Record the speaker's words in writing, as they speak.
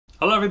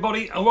Hello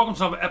everybody and welcome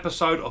to another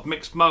episode of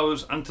Micks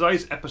Mowers, and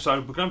today's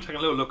episode we're going to take a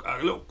little look at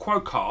a little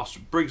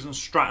Quocast Briggs and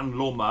Stratton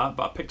lawnmower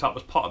that I picked up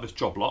as part of this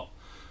job lot.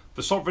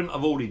 The Sovereign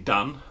I've already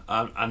done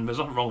and there's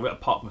nothing wrong with it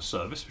apart from the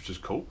service, which is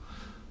cool.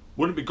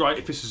 Wouldn't it be great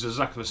if this is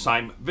exactly the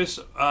same? This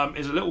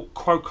is a little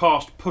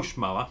Quocast push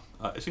mower.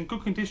 It's in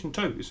good condition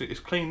too,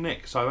 it's clean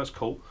nick, so that's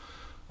cool.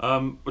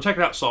 We'll take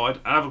it outside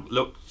and have a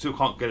look, see if we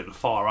can't get it to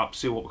fire up,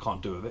 see what we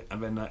can't do with it,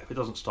 and then if it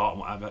doesn't start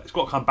and whatever, it's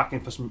got to come back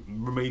in for some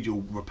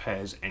remedial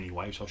repairs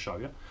anyway, so I'll show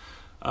you.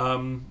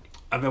 And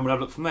then we'll have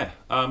a look from there.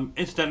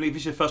 Incidentally, if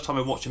this is your first time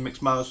in watching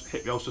Micks Mowers,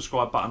 hit the old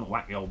subscribe button,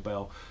 whack the old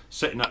bell,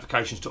 set your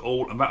notifications to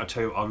all, and that'll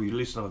tell you I'll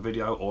release another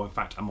video, or in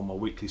fact I'm on my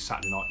weekly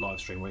Saturday night live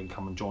stream where you can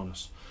come and join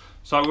us.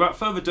 So without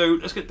further ado,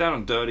 let's get down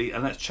and dirty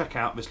and let's check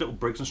out this little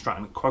Briggs and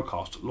Stratton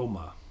Quocast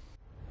lawnmower.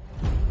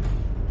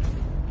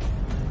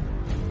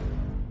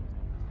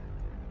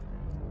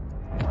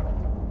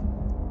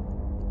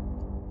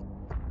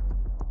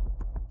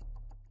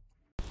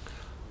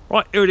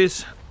 Right, here it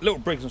is, little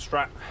Briggs and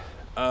Stratton,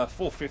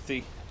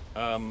 450,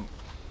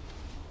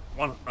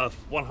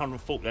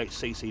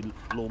 148cc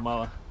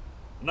lawnmower,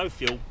 no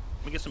fuel.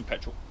 Let me get some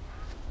petrol.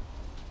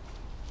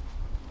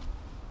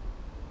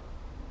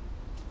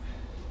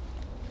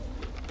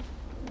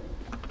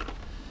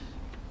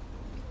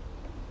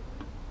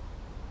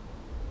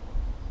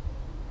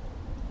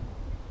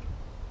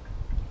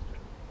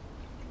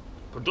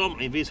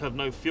 Predominantly these have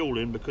no fuel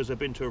in because they've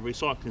been to a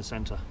recycling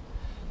centre,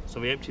 so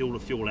we empty all the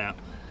fuel out.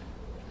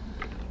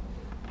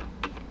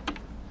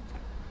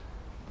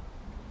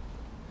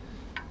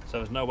 So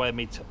there's no way of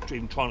me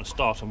even trying to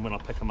start them when I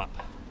pick them up.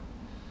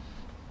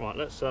 Right,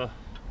 let's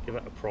give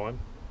it a prime.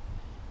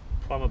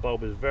 Primer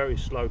bulb is very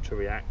slow to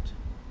react,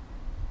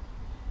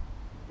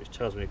 which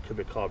tells me it could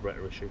be a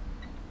carburetor issue,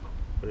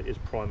 but it is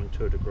priming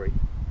to a degree.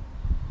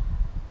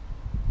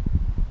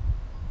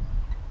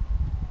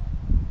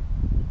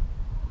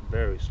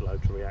 Very slow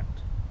to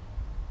react.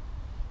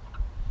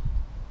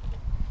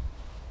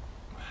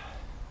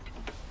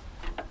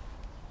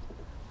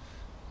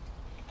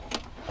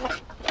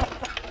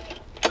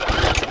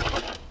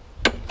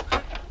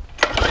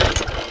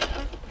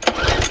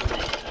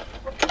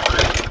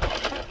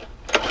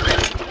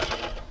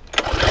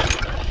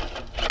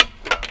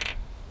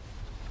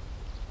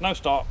 No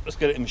start, let's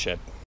get it in the shed.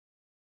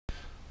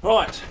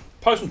 Right,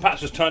 postman patch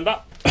has turned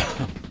up.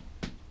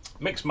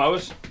 Micks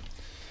Mowers.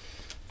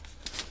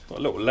 Got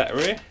a little letter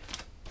here.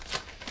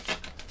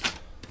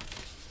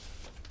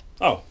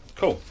 Oh,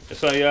 cool.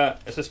 It's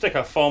a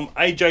sticker from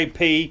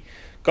AJP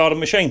Garden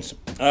Machines.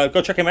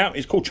 Go check him out.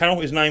 His cool channel.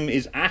 His name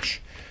is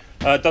Ash.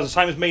 Does the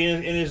same as me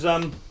in his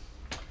old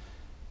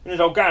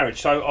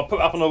garage. So I'll put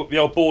it up on the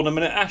old board in a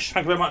minute. Ash,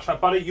 thank you very much for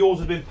that, buddy. Yours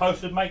has been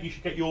posted, mate. You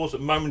should get yours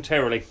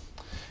momentarily.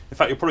 In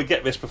fact, you'll probably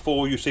get this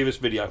before you see this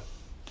video.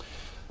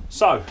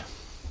 So,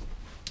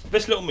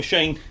 this little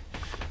machine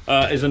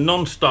is a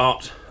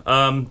non-start.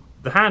 The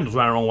handles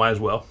ran the wrong way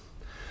as well.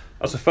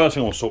 That's the first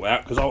thing I want to sort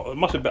out because it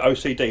must be a bit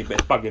OCD, but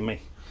it's bugging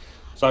me.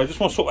 So I just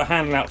want to sort the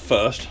handle out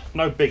first.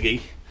 No biggie.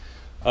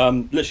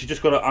 Literally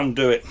just got to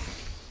undo it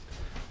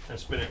and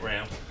spin it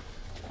round.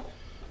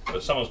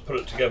 But someone's put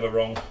it together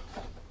wrong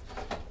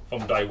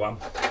from day one.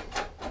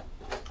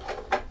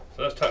 So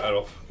let's take that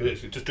off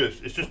because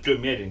it's just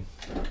doing me head in.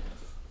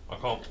 I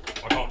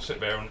can't sit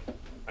there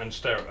and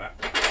stare at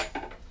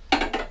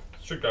that.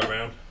 Should go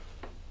round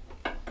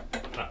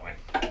that way.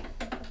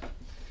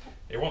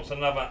 It wants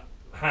another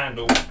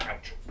handle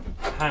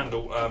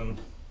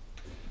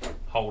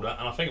holder,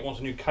 and I think it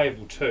wants a new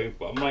cable too,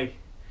 but I may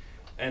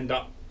end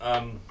up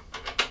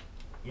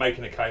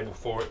making a cable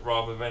for it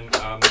rather than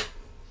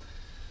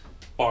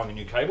buying a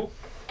new cable.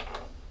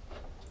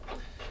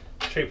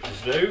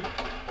 Cheapest to do.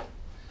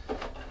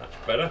 That's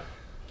better.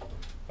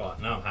 Right,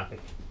 now I'm happy.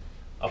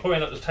 I'll probably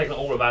end up just taking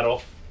all of that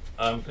off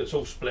because it's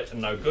all split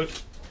and no good.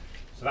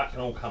 So that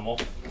can all come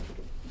off.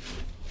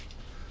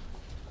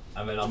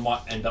 And then I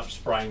might end up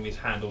spraying these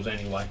handles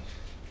anyway.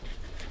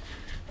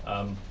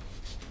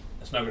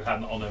 It's no good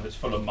having it on there if it's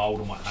full of mould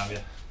and what have you.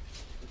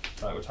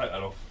 So we'll take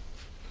that off.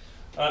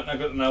 No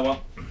good to know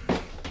what.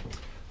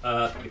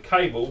 The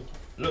cable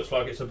looks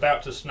like it's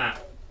about to snap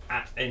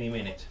at any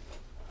minute.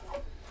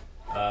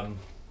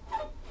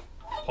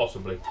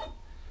 Possibly.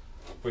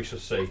 We shall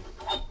see.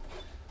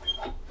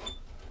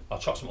 I'll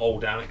chuck some oil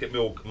down and get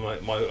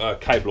my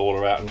cable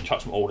oiler out and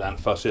chuck some oil down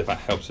first, see if that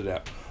helps it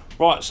out.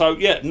 Right, so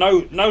yeah,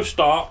 no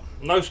start,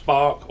 no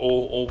spark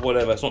or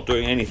whatever, it's not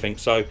doing anything.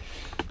 So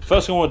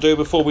first thing I want to do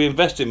before we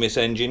invest in this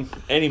engine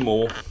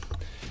anymore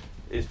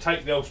is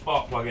take the old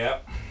spark plug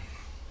out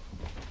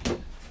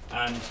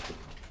and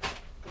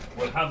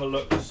we'll have a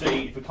look to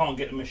see if we can't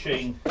get the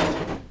machine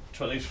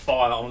to at least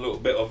fire on a little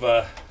bit of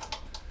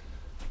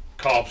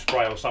carb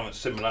spray or something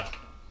similar.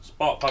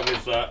 Spark plug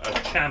is a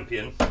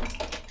Champion,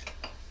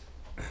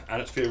 and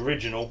it's the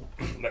original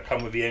that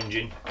come with the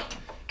engine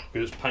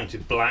because it's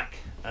painted black,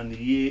 and the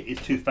year is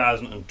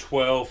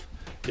 2012.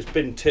 It's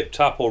been tipped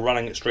up or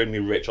running extremely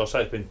rich. I'll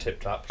say it's been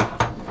tipped up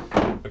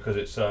because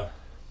it's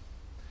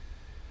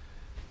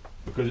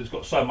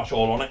got so much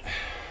oil on it.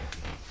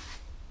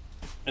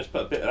 Let's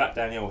put a bit of that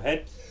down your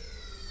head.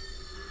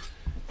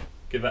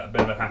 Give that a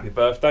bit of a happy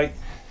birthday.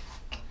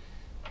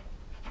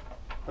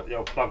 Put the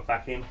old plug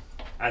back in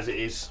as it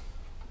is.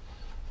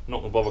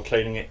 Not going to bother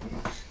cleaning it.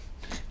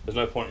 There's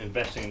no point in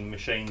investing in the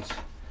machines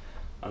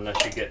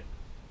unless you get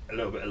a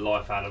little bit of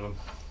life out of them.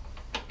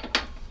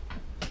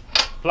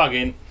 Plug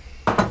in.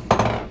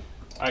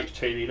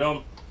 HT lead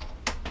on.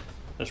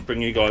 Let's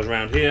bring you guys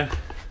around here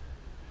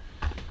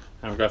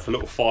and we'll go for a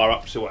little fire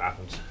up, see what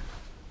happens.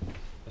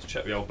 Let's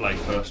check the old blade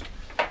first.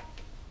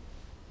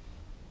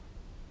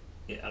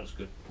 Yeah, that looks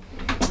good.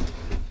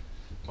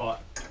 Right,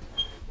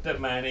 dead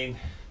man in.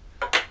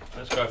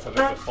 Let's go for a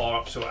bit of fire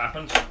up, see what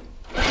happens.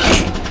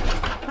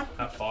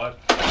 That fired.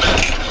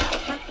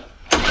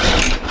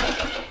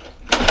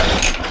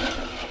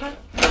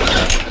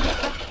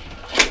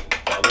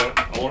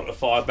 I want it to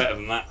fire better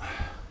than that.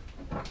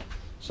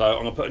 So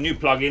I'm going to put a new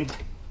plug in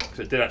because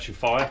it did actually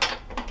fire.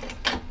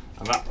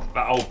 And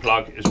that old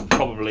plug is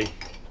probably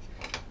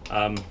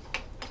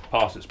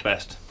past its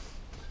best.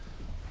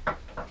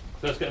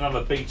 So let's get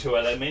another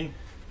B2LM in.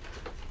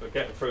 We're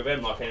getting through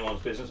them like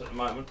anyone's business at the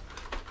moment.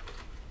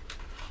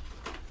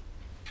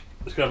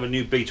 Let's go have a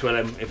new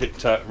B2LM if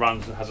it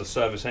runs and has a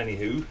service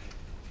anywho.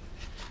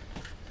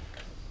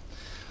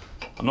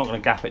 I'm not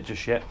going to gap it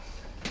just yet.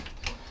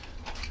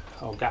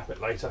 I'll gap it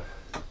later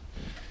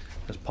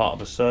as part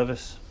of a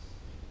service.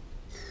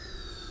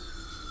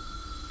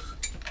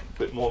 A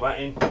bit more of that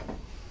in.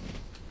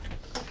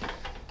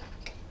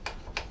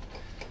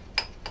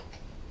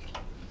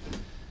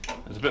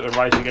 There's a bit of a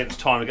race against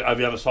time to get over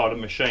the other side of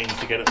the machine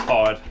to get it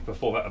fired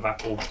before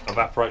that all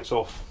evaporates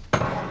off.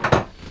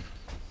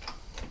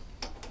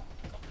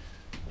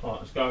 Right,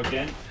 let's go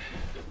again.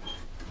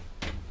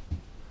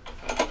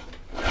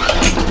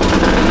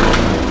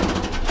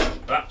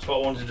 That's what I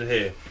wanted to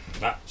hear,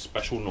 that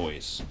special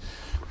noise.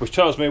 Which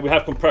tells me we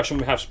have compression,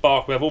 we have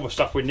spark, we have all the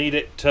stuff we need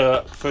it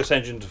for this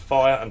engine to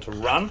fire and to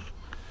run,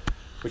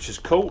 which is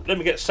cool. Let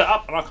me get set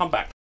up and I'll come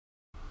back.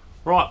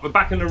 Right, we're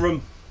back in the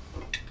room.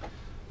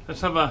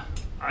 Let's have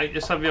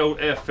the old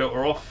air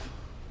filter off.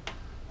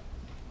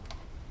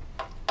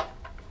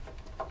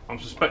 I'm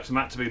suspecting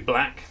that to be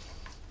black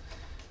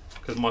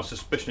because my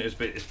suspicion is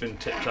it's been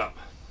tipped up.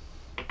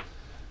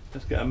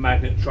 Let's get a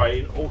magnet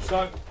tray in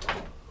also,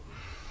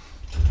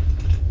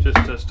 just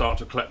to start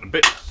to collect the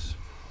bits.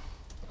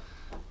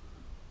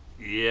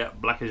 Yeah,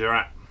 black as you're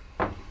at.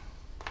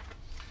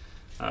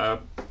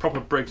 Proper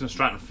Briggs and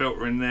Stratton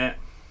filter in there.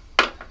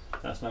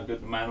 That's no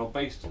good, the man or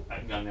beast. That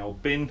can go in the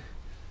old bin.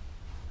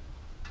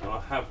 And I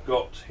have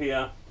got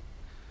here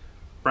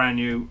brand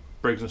new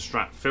Briggs and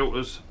Stratton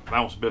filters. That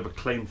wants a bit of a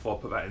clean before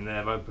I put that in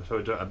there though, so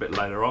we'll do it a bit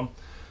later on.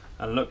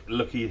 And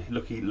looky,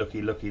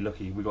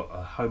 we got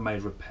a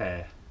homemade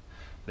repair.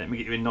 Let me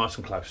get you in nice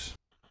and close.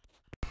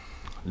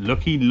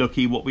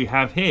 Looky what we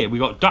have here. We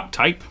got duct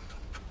tape,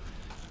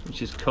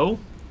 which is cool,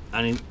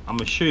 and I'm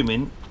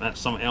assuming that's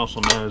something else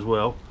on there as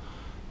well.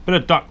 Bit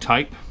of duct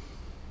tape.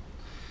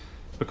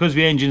 Because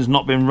the engine's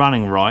not been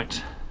running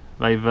right,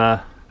 they've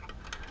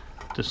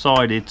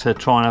decided to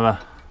try and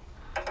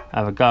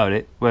have a go at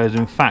it, whereas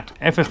in fact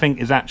everything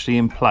is actually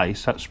in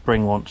place. That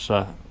spring wants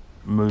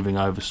moving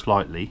over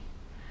slightly.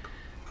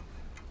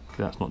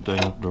 That's not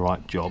doing the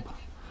right job.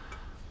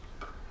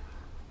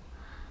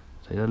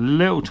 So a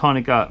little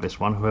tiny go at this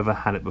one, whoever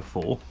had it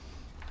before.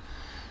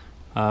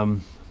 But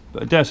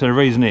I dare say the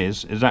reason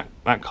is that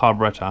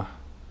carburettor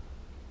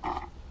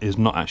is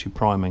not actually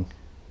priming.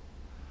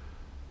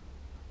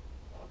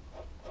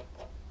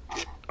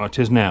 Oh, it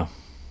is now.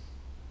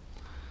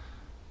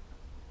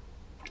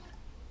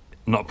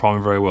 Not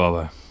priming very well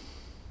though.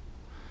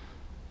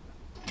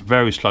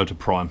 Very slow to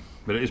prime,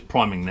 but it is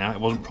priming now.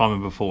 It wasn't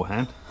priming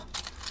beforehand.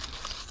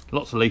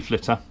 Lots of leaf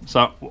litter.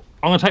 So I'm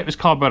going to take this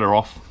carburettor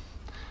off.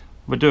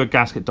 We'll do a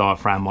gasket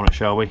diaphragm on it,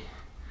 shall we?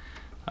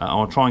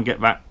 I'll try and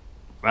get that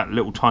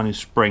little tiny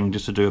spring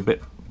just to do a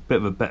bit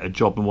of a better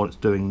job than what it's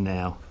doing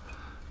now,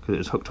 because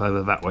it's hooked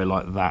over that way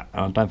like that,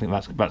 and I don't think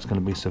that's going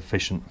to be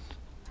sufficient.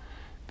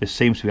 This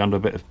seems to be under a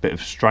bit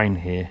of strain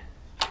here.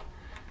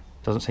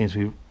 Doesn't seem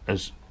to be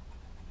as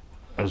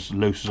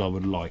loose as I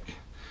would like.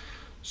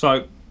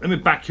 So let me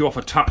back you off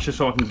a touch just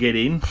so I can get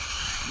in.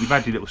 You've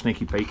had your little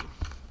sneaky peek.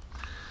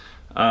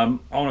 I'm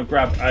going to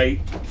grab a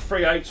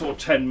 3/8 or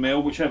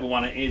 10mm, whichever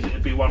one it is.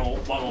 It'll be one or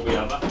the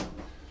other.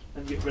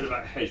 And get rid of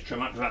that hedge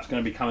trimmer because that's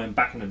going to be coming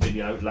back in the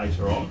video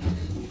later on.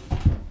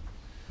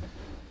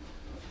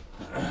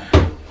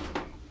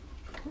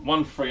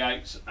 1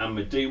 3/8 and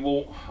my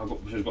D-wall.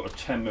 Which has got a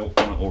 10mm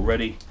on it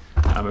already.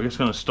 And we're just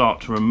going to start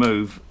to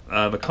remove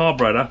the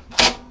carburettor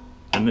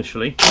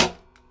initially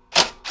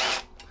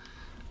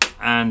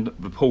and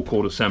the pull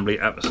cord assembly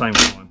at the same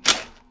time,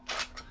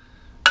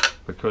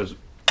 because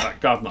that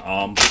governor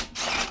arm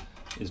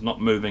is not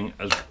moving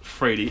as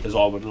freely as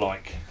I would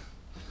like,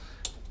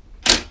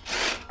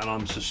 and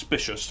I'm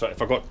suspicious that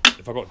if I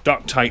got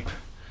duct tape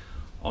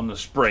on the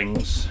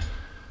springs,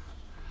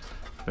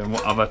 then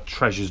what other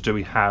treasures do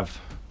we have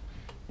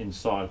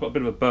inside? I've got a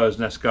bit of a bird's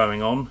nest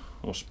going on,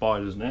 or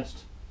spider's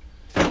nest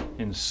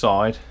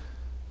inside.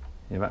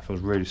 Yeah, that feels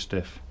really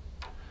stiff.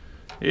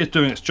 it is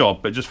doing its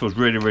job, but it just feels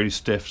really, really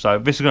stiff. So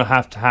this is going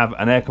to have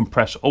an air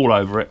compressor all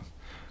over it,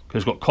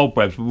 because it's got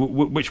cobwebs,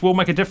 which will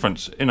make a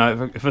difference. You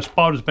know, if a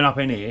spider's been up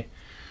in here,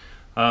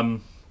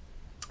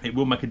 it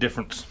will make a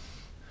difference.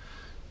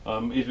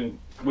 He's been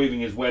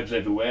weaving his webs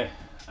everywhere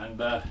and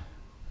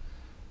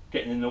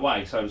getting in the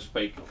way, so to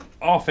speak.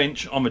 1/2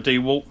 inch on the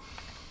D-wall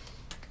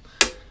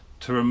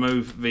to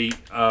remove the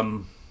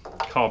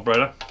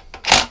carburetor.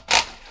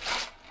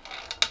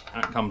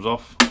 That comes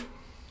off,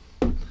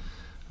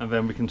 and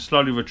then we can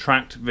slowly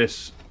retract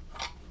this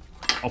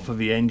off of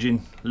the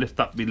engine, lift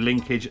up the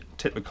linkage,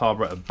 tip the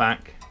carburetor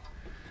back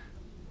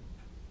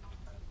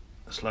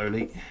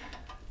slowly.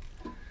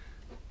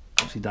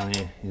 What's he done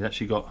here? He's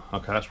actually got,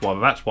 okay, that's why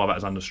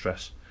that's under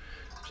stress.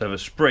 So the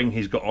spring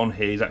he's got on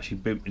here, he's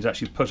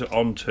actually put it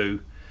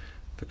onto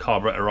the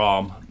carburetor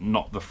arm,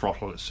 not the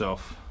throttle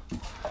itself.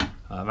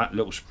 That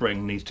little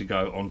spring needs to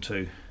go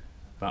onto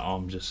that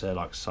arm just there,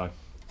 like so.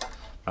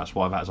 That's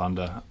why that's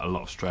under a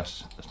lot of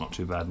stress. It's not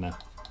too bad now.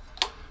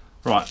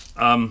 Right,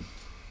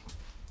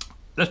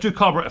 let's do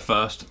carburetor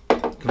first,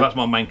 because that's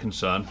my main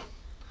concern.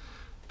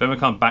 Then we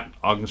come back,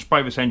 I can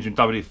spray this engine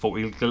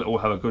WD-40, let it all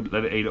have a good,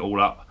 let it eat it all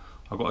up.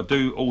 I've got to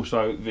do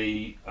also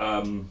the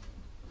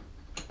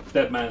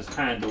dead man's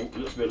handle.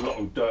 There's a lot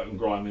of dirt and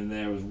grime in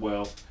there as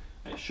well.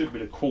 It should be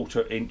the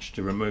 1/4 inch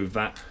to remove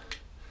that,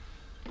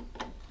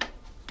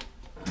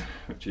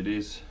 which it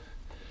is.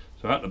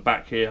 So at the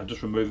back here, I'm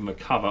just removing the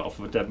cover off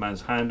of a dead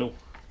man's handle.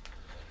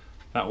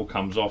 That all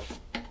comes off.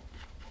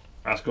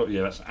 That's got,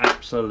 yeah, that's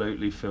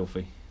absolutely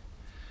filthy.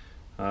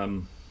 Let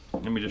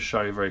me just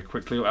show you very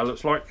quickly what that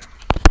looks like.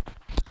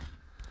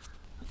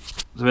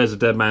 So there's the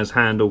dead man's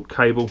handle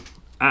cable,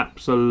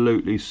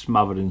 absolutely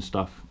smothered in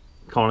stuff.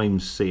 Can't even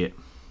see it.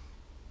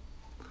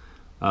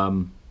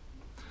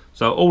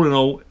 So all in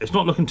all, it's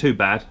not looking too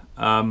bad,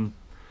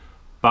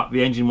 but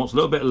the engine wants a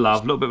little bit of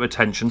love, a little bit of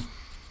attention.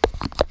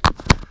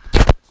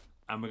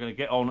 And we're going to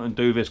get on and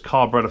do this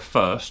carburetor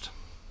first,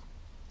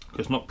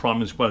 because it's not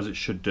primed as well as it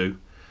should do.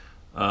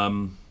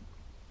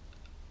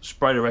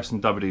 Spray the rest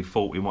in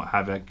WD-40 and what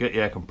have you, get the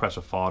air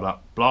compressor fired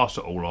up, blast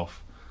it all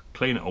off,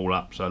 clean it all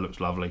up so it looks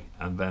lovely,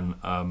 and then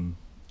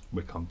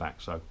we come back.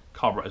 So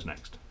carburetor's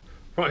next.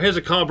 Right, here's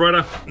a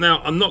carburetor.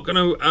 Now I'm not going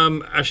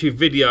to actually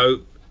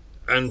video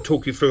and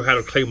talk you through how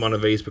to clean one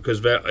of these,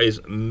 because there is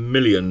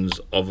millions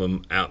of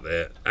them out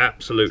there,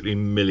 absolutely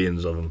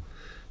millions of them.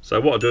 So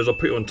what I'll do is I'll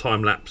put you on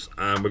time lapse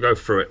and we'll go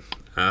through it,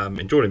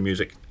 enjoy the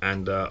music,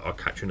 and I'll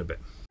catch you in a bit.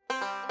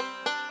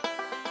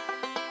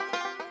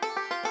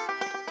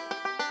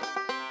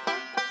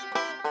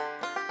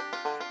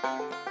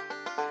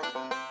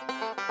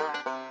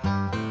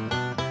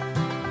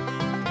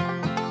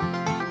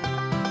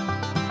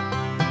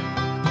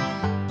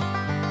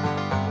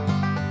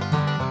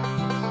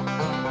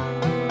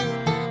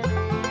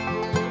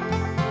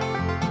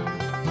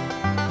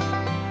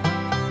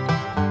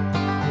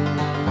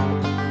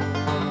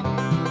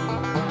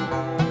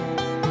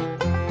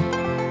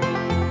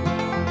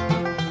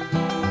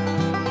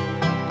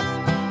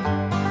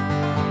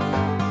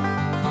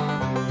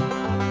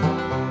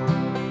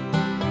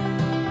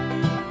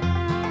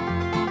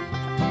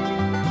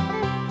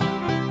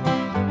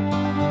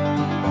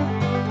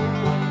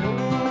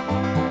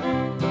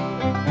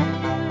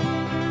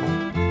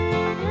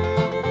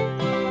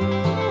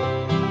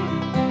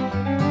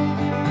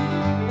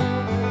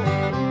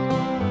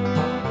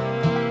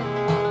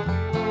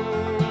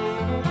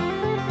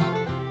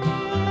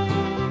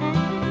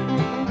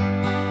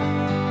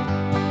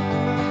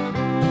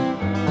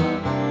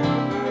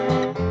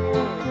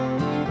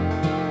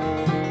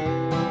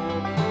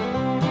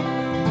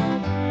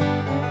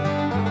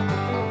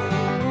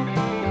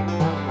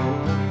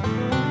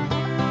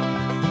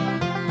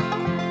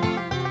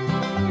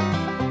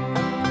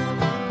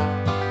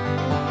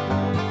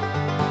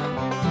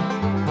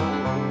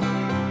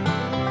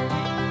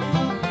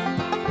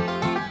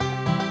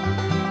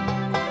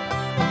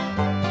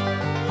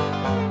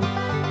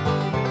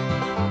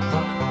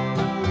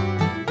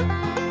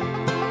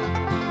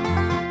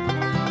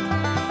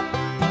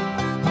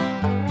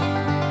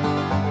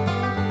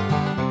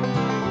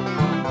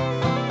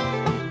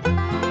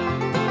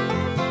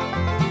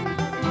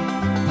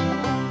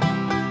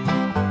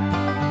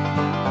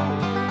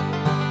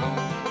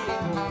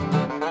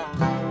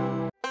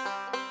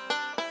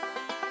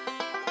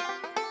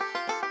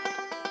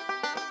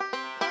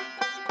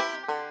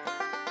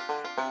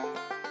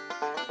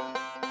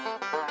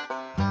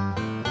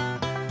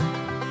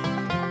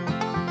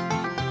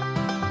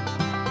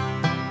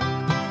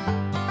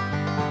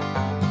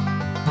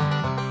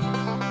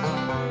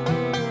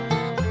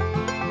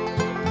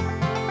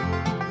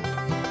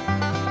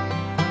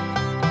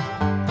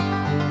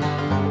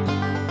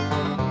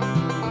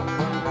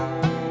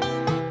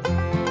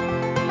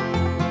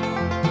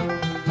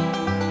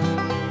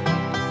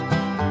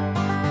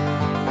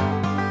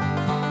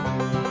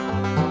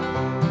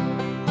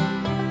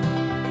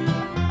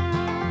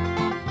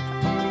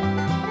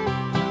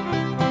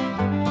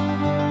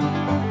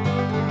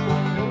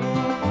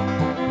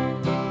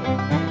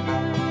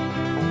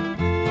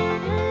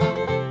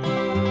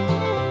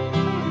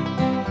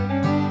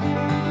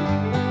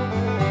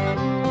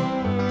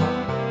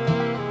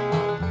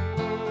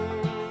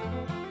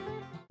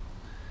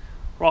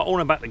 Right,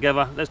 all in back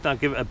together. Let's now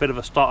give it a bit of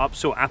a start up,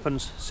 see what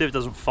happens, see if it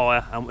doesn't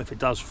fire, and if it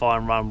does fire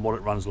and run, what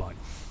it runs like.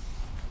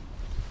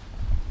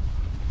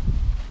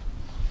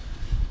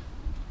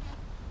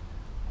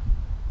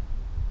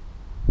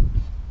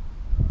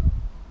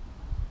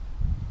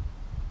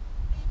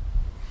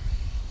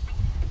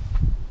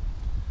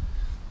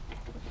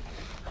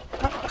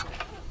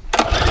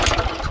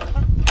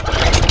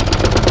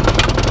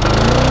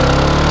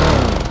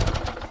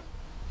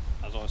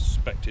 As I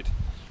suspected,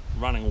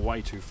 running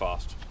way too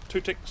fast. 2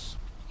 ticks.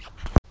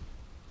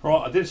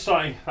 Right, I did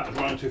say that was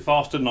running too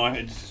fast, didn't I?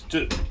 It's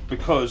just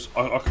because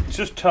I could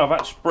just tell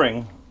that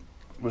spring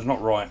was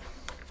not right.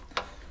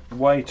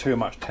 Way too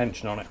much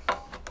tension on it.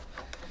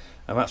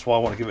 And that's why I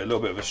want to give it a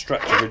little bit of a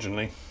stretch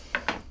originally.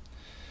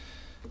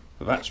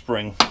 But that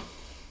spring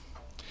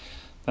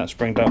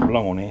don't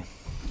belong on here.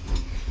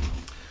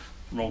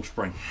 Wrong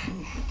spring.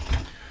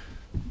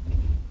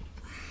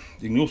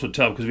 You can also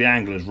tell because the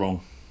angle is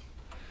wrong.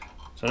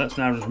 So let's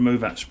now just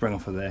remove that spring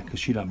off of there because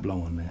she don't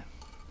belong on there.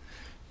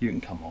 You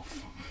can come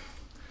off.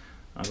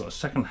 I've got a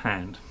second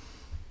hand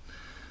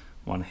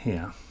one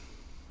here,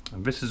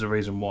 and this is the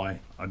reason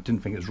why I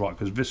didn't think it's right,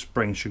 because this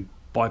spring should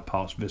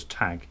bypass this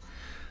tag.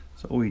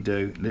 So all you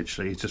do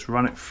literally is just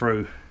run it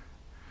through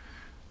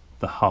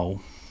the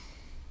hole,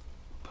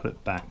 put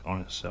it back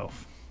on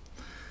itself,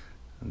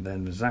 and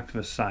then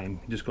exactly the same,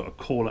 you just got to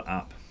call it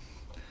up.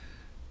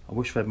 I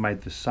wish they'd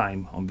made the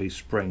same on these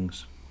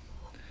springs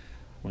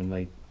when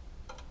they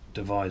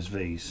devised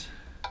these.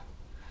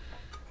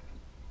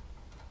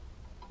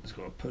 Just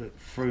got to put it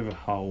through the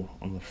hole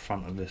on the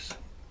front of this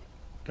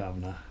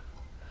governor.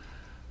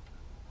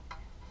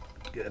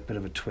 Get a bit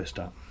of a twist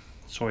up.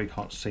 Sorry you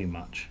can't see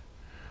much.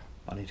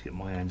 I need to get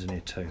my hands in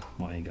here too.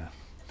 Right, there you go.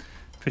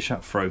 Fish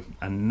up through,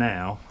 and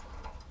now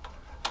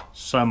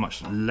so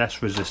much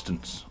less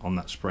resistance on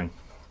that spring.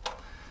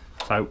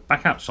 So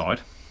back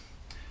outside,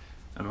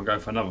 and we'll go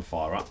for another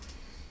fire up.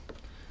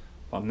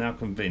 But I'm now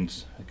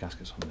convinced, the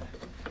gasket's on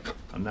there.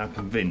 I'm now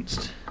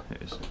convinced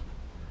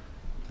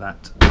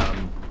that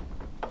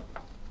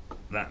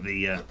that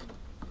the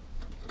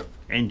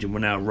engine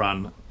will now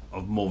run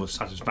of more of a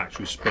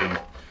satisfactory speed.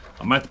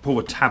 I might have to pull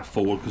the tab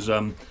forward because,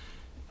 as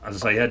I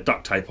say, you had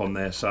duct tape on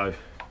there, so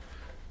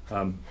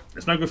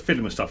it's no good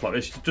fiddling with stuff like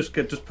this. Just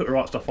put the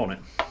right stuff on it.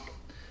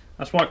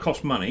 That's why it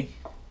costs money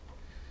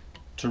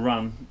to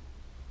run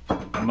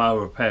a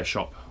mower repair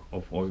shop,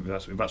 or if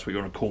that's what you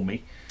want to call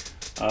me.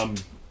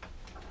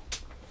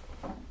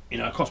 You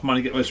know, it costs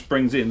money to get those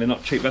springs in. They're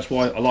not cheap. That's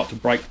why I like to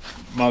break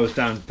mowers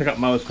down, pick up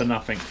mowers for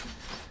nothing,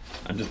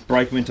 and just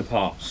break them into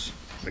parts,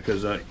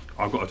 because I've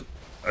got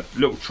a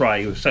little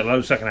tray with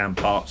loads of second-hand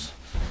parts.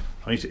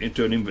 I need to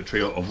do an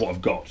inventory of what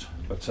I've got,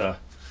 but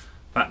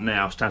that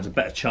now stands a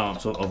better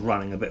chance of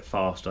running a bit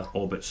faster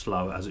or a bit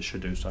slower, as it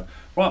should do so.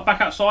 Right,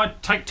 back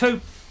outside, take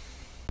 2.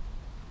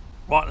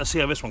 Right, let's see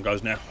how this one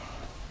goes now.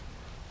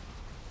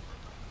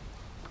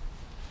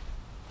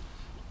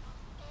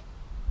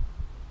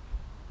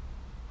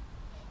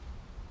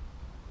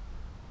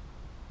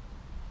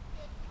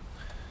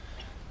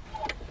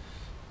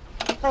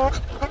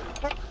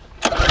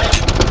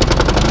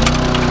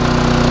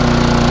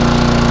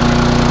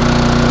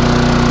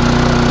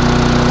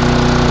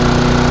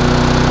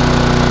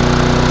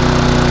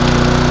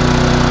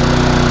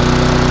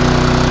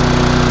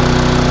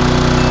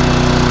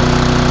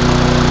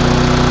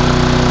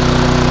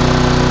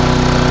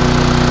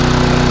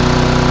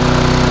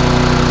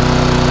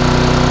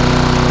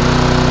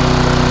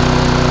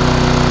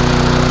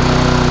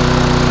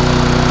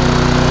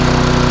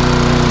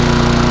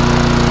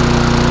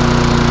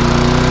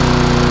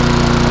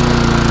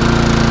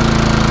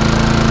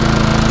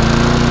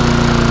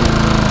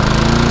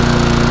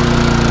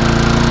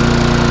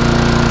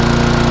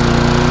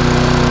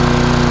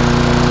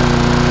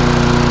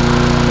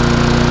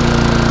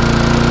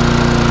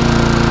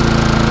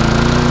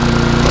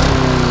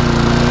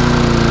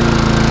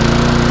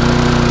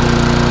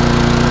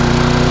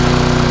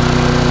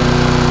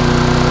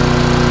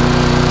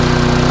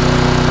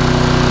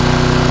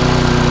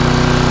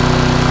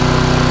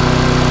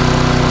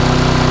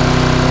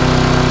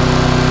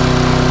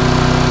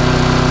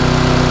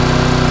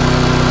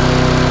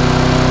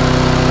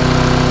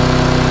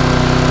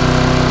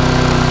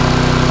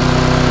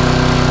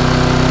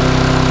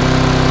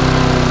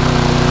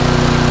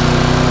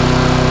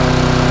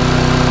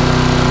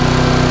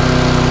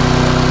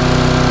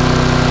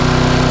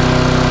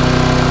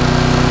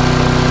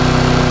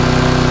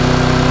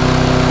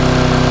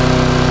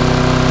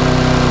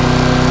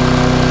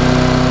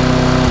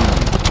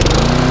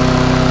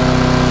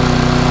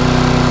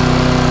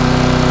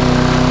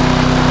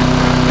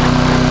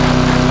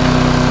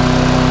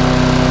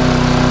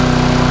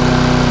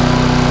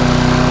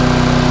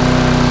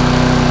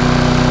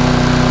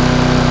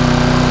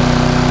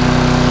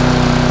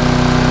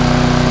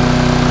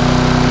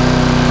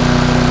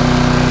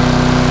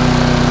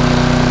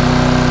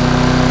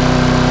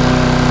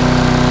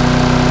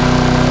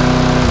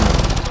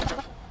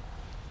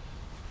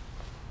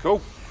 Cool.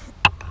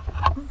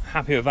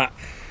 Happy with that.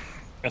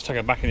 Let's take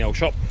it back in the old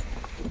shop.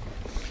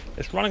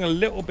 It's running a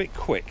little bit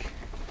quick,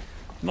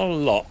 not a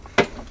lot.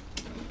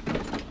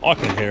 I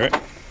can hear it.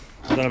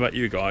 I don't know about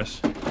you guys.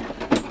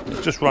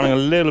 It's just running a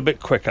little bit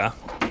quicker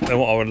than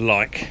what I would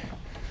like.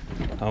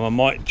 I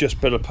might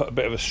just be able to put a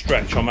bit of a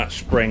stretch on that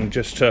spring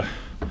just to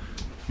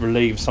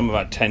relieve some of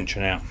that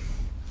tension out.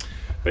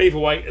 But either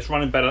way, it's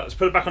running better. Let's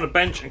put it back on the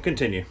bench and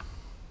continue.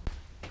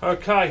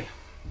 Okay.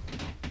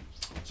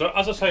 So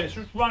as I say, it's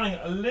just running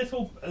a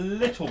little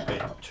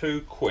bit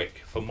too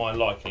quick for my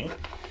liking.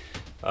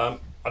 I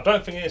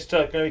don't think it's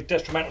going to be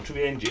detrimental to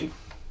the engine.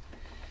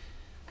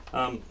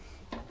 It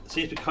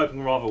seems to be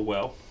coping rather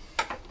well.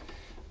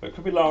 But it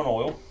could be low on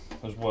oil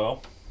as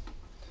well,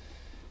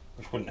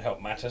 which wouldn't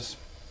help matters.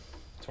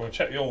 So we'll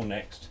check the oil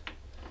next.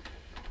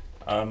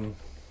 That's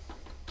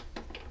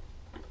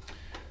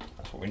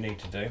what we need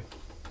to do.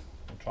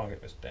 I'll try and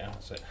get this down,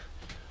 that's it.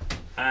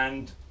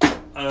 And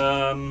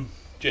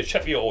just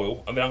check the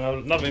oil. I mean, I'm going to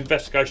have another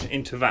investigation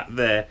into that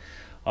there.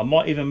 I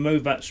might even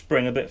move that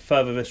spring a bit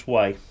further this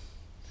way,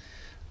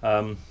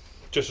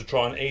 just to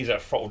try and ease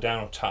that throttle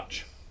down a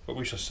touch, but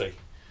we shall see.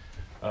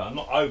 I'm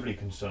not overly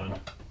concerned,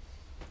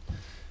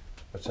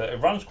 but it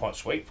runs quite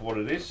sweet for what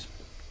it is.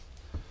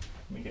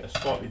 Let me get a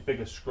slightly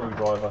bigger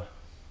screwdriver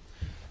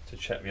to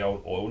check the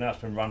old oil. Now it's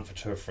been run for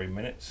 2 or 3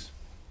 minutes.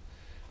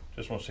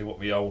 Just want to see what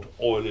the old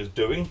oil is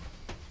doing.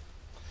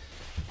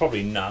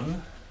 Probably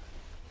none.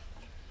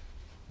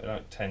 They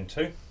don't tend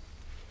to.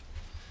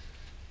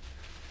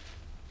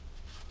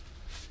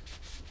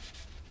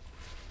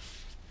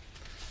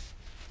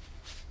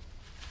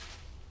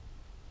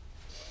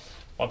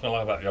 One thing I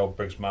like about the old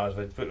Briggs Mowers,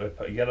 they put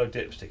a yellow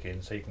dipstick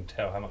in so you can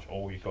tell how much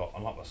oil you've got.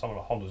 Unlike some of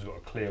the Hondas, got a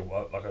clear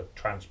one, like a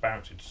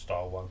transparency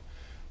style one,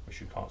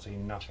 which you can't see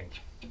nothing.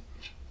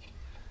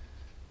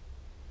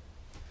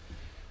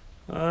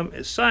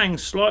 It's saying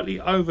slightly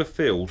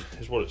overfilled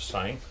is what it's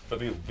saying, but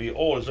the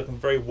oil is looking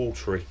very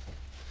watery.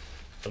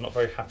 So I'm not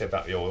very happy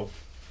about the oil.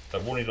 So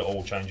we'll need an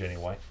oil change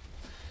anyway.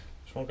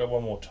 Just want to go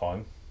one more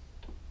time.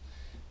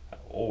 That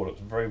oil looks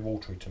very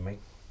watery to me.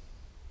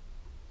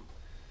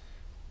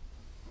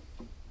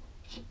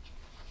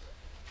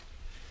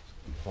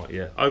 Right,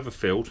 yeah,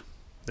 overfilled.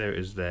 There it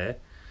is there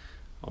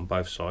on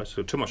both sides.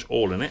 So too much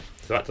oil in it,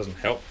 so that doesn't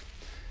help.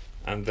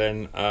 And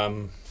then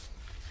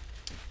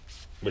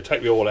we'll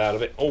take the oil out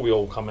of it, all the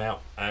oil come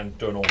out, and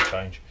do an oil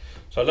change.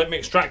 So let me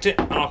extract it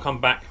and I'll come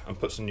back and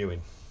put some new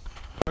in.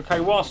 Okay,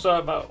 whilst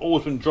that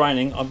oil's been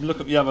draining, I've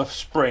looked at the other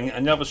spring,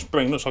 and the other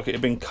spring looks like it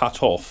had been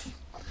cut off.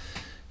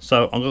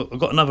 So I've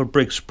got another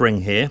Briggs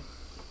spring here.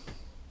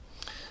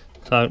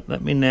 So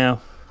let me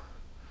now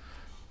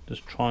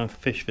just try and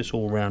fish this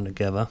all round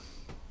together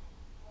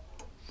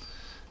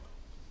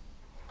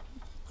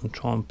and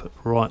try and put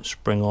the right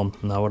spring on.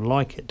 And I would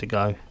like it to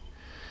go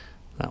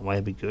that way,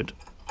 would be good.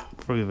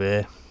 Through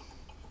there,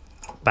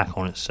 back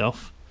on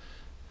itself,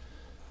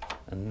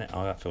 and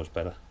oh, that feels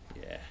better.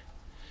 Yeah,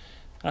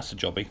 that's the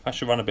jobby. That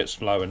should run a bit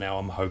slower now,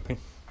 I'm hoping.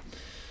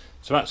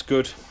 So that's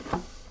good.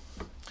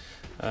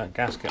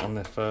 Gasket on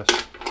there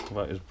first.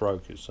 Although it is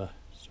broke, it's still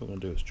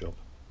going to do its job.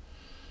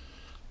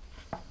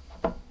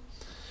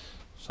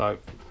 So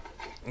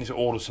I need to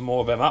order some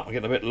more of them up. I'm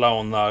getting a bit low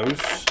on those.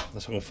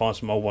 Unless I can find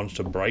some old ones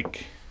to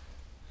break.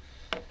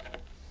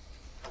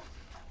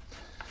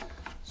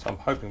 So I'm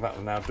hoping that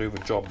will now do the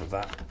job of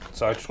that.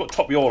 So I just got to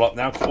top the oil up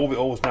now, because all the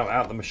oil's now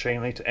out of the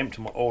machine. I need to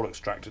empty my oil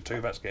extractor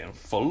too. That's getting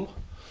full,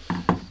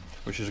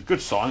 which is a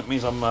good sign. It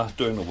means I'm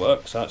doing the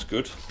work, so that's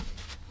good.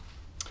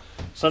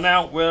 So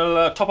now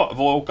we'll top up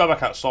the oil, go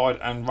back outside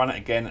and run it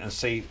again and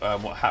see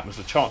what happens.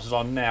 The chances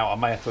are now I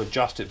may have to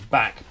adjust it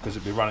back because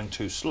it'll be running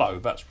too slow.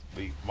 That's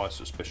my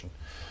suspicion.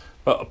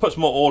 But I'll put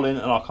some more oil in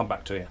and I'll come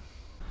back to you.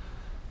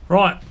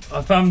 Right,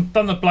 I've done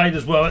the blade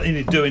as well. It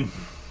needed doing.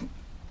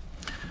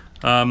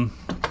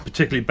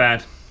 Particularly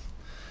bad,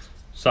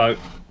 so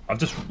I've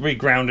just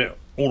reground it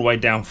all the way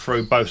down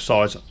through both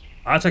sides.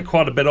 I take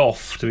quite a bit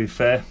off, to be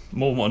fair,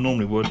 more than what I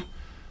normally would.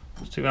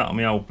 Just took that on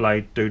my old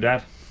blade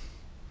doodad,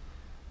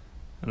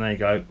 and there you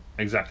go,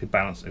 exactly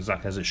balanced,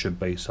 exactly as it should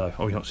be. So,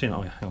 oh, you're not seeing it,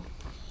 are you? Hang on.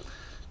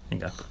 There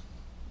you go,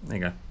 there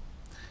you go,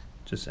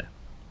 just there.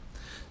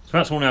 So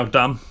that's all now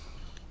done.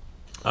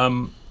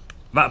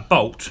 That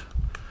bolt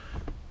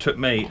took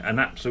me an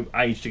absolute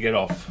age to get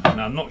off,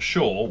 and I'm not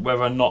sure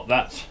whether or not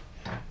that's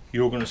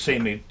you're going to see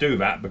me do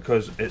that,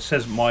 because it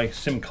says my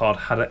SIM card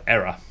had an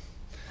error.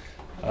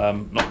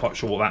 Not quite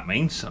sure what that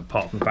means,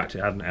 apart from the fact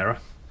it had an error.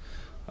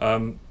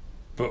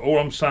 But all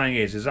I'm saying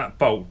is that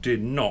bolt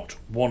did not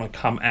want to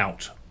come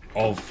out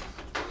of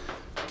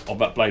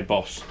that blade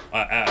boss,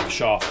 out of the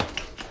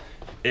shaft.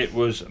 It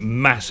was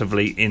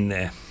massively in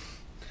there,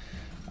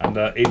 and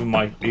even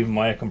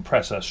my air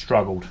compressor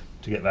struggled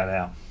to get that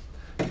out.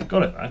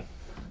 Got it though.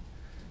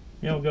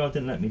 The old guy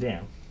didn't let me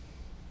down.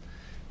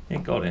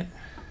 It got it.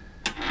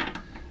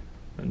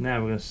 But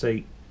now we're going to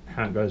see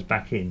how it goes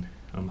back in.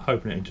 I'm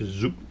hoping it to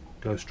zoop,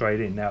 go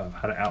straight in. Now I've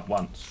had it out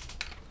once.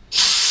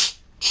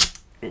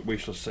 But we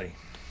shall see.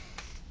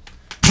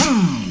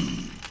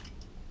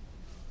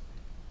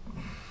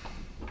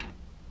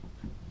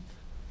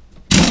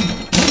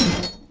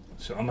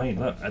 So See what I mean?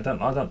 Look, I don't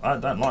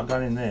like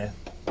going in there.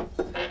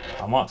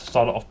 I might have to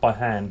start it off by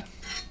hand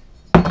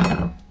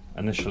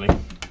initially,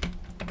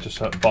 just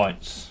so it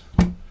bites.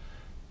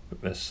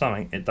 But there's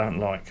something it don't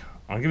like.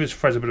 I'll give this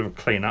threads a bit of a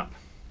clean up,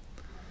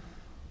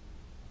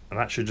 and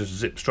that should just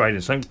zip straight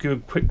in. So give a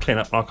quick clean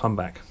up and I'll come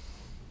back.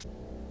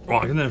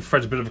 Right, I'm giving the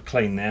threads a bit of a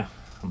clean now.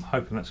 I'm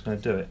hoping that's going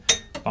to do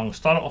it. But I'm going to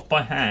start it off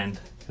by hand,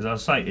 because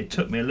as I say, it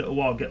took me a little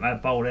while to get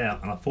that bolt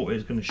out, and I thought it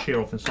was going to shear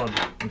off inside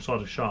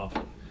the shaft.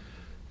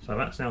 So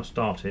that's now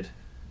started.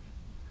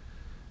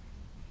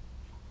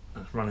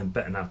 That's running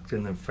better now,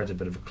 giving them threads a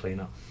bit of a clean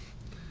up.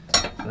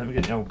 So let me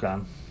get the old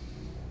gun.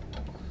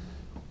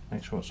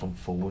 Make sure it's on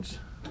forwards.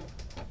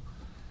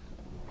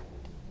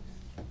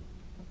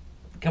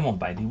 Come on,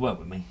 baby, work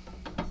with me.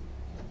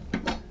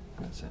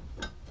 That's it.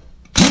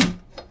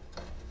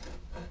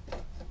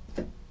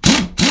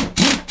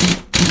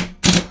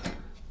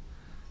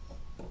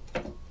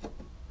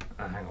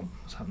 Hang on,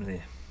 what's happening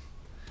here?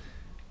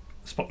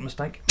 Spot the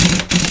mistake.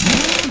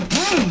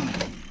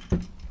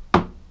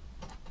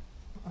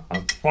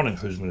 I'm wondering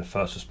who's going to be the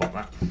first to spot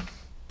that.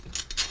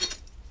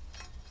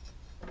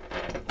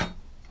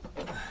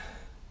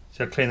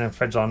 See how clean them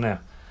threads are now?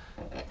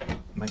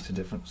 Makes a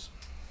difference.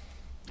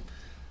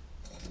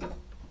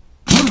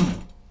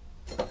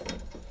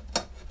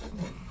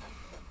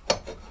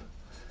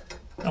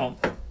 Come on.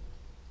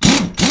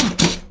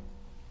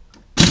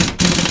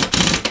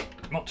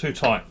 Not too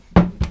tight.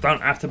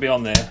 Don't have to be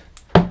on there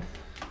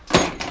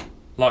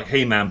like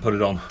He-Man put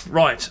it on.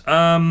 Right,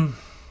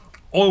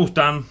 oil's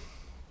done,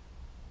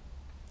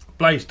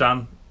 blade's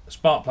done,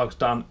 spark plug's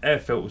done, air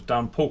filter's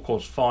done, pull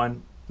cord's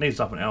fine, needs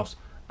something else.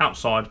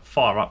 Outside,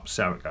 fire up,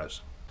 see how it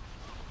goes.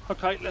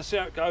 Okay, let's see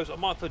how it goes. I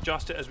might have to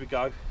adjust it as we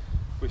go.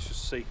 We shall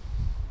see.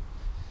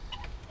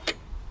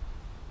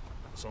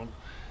 That's on.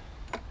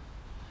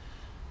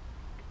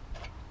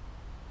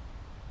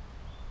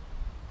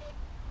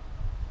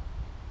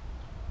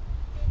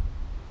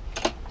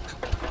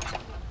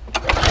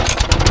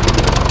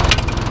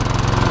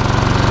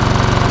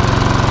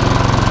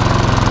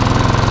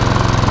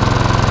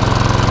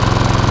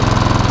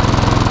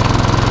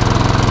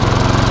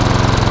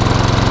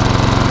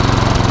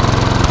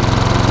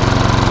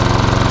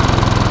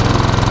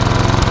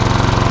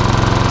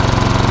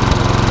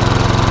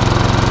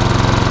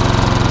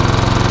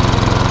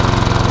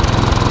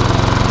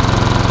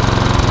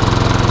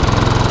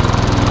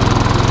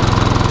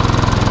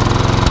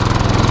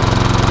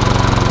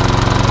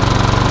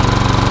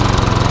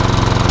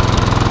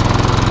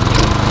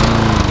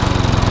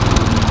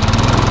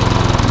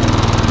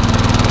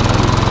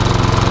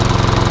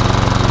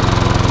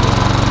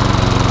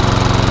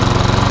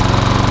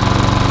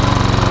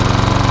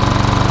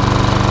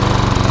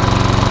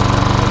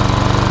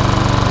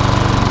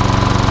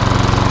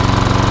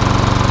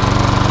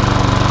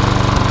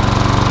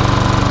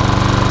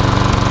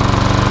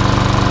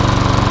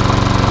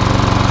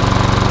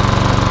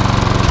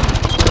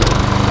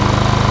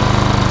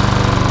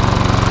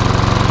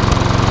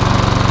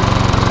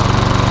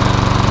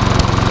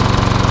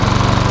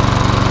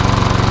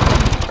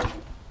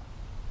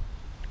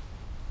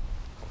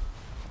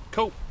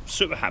 Cool,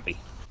 super happy.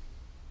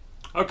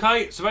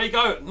 Okay, so there you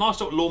go.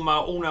 Nice little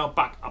lawnmower, all now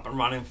back up and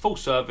running, full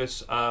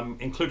service,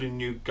 including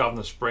new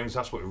governor springs.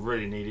 That's what we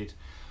really needed.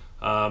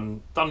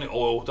 Done the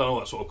oil, done all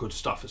that sort of good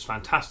stuff. It's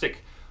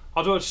fantastic.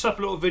 I'll do a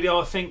separate little video,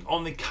 I think,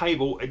 on the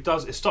cable.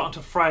 It's starting to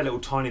fray a little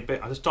tiny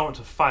bit. I just don't want it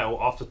to fail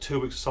after 2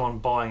 weeks of someone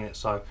buying it.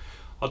 So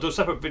I'll do a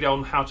separate video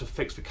on how to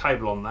fix the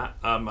cable on that,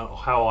 or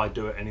how I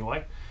do it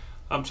anyway.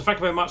 So thank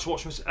you very much for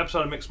watching this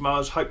episode of Micks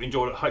Mowers. Hope you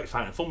enjoyed it. Hope you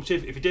found it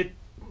informative. If you did,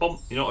 boom,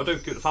 you know what I do,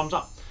 give it a thumbs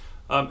up.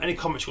 Any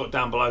comments you got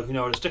down below, you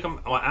know where to stick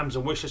them. My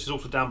Amazon wish list is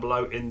also down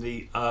below in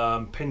the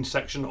pin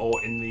section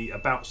or in the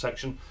about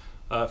section.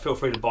 Feel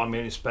free to buy me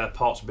any spare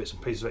parts and bits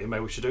and pieces that you may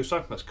wish to do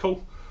so. That's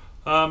cool.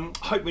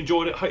 Hope you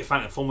enjoyed it. Hope you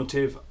found it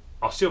informative.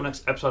 I'll see you on the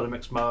next episode of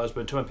Micks Mowers.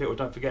 But until then, people,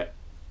 don't forget,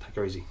 take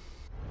her easy.